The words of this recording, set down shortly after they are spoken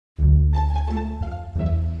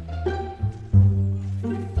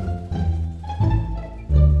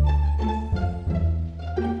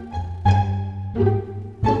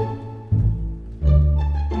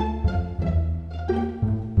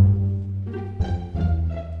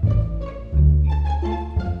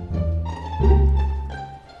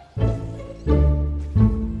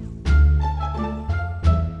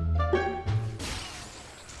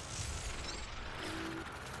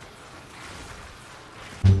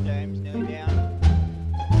James, nearly down.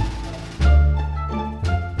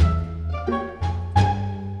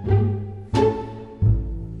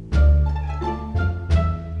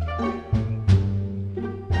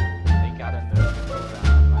 They got in there to go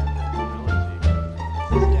down my ability.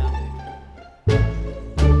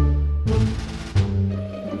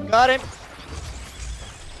 Got him!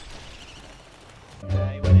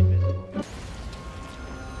 Yeah, he went invisible.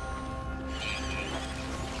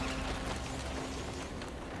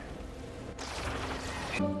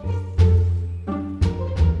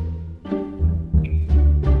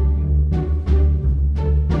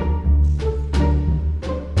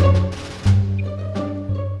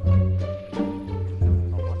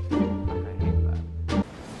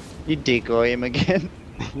 You decoy him again.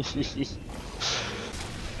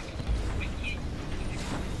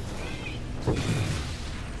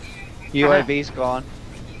 UAV's gone.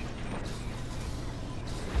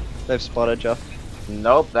 They've spotted you.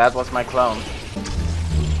 Nope, that was my clone.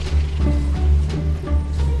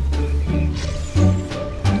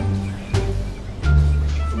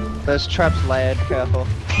 There's traps layered, careful.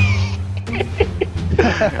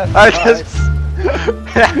 I just.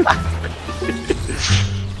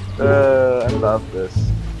 I love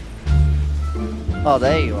this. Oh,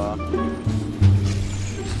 there you are.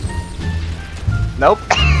 Nope.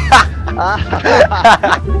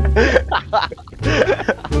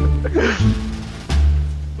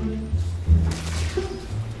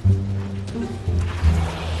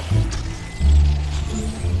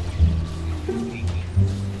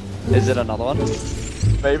 Is it another one?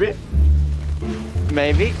 Maybe.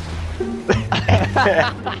 Maybe.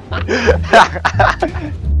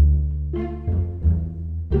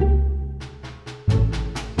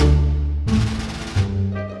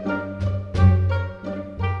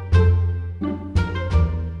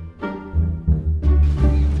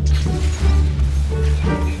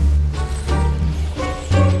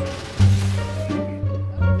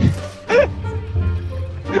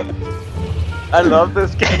 I love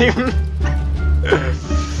this game.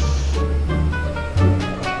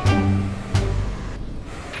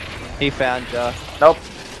 He found you. Nope.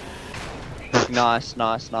 Nice,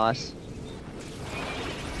 nice, nice.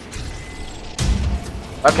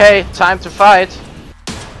 Okay, time to fight.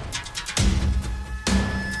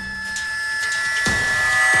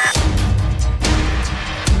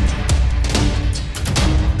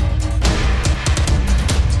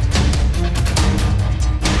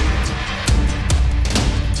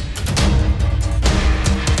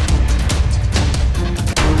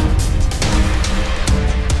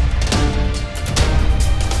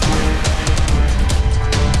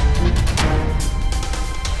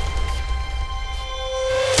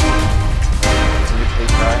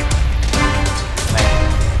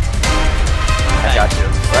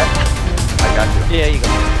 Yeah, you got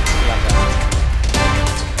that.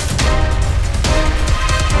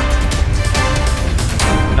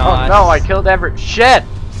 Nice. Oh no, I killed every shit!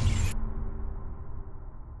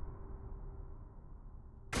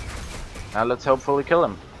 Now let's hopefully kill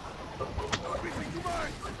him.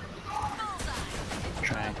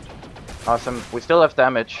 Trying. Awesome, we still have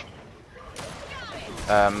damage.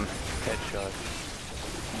 Headshot.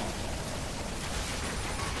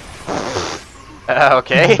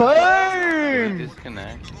 Okay.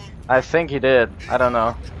 Disconnect. I think he did. I don't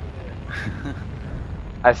know.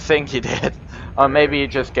 I think he did. Or maybe he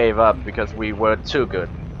just gave up because we were too good.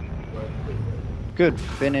 Good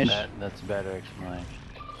finish. That's better explained.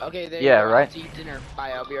 Okay, there Yeah, you go. right. I'll eat dinner.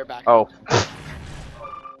 Bye, I'll be right back. Oh.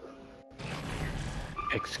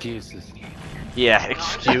 Excuses. Yeah,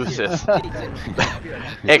 excuses. I'll be right back.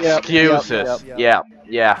 Excuses. Yep. Yeah,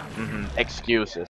 yeah. Excuses.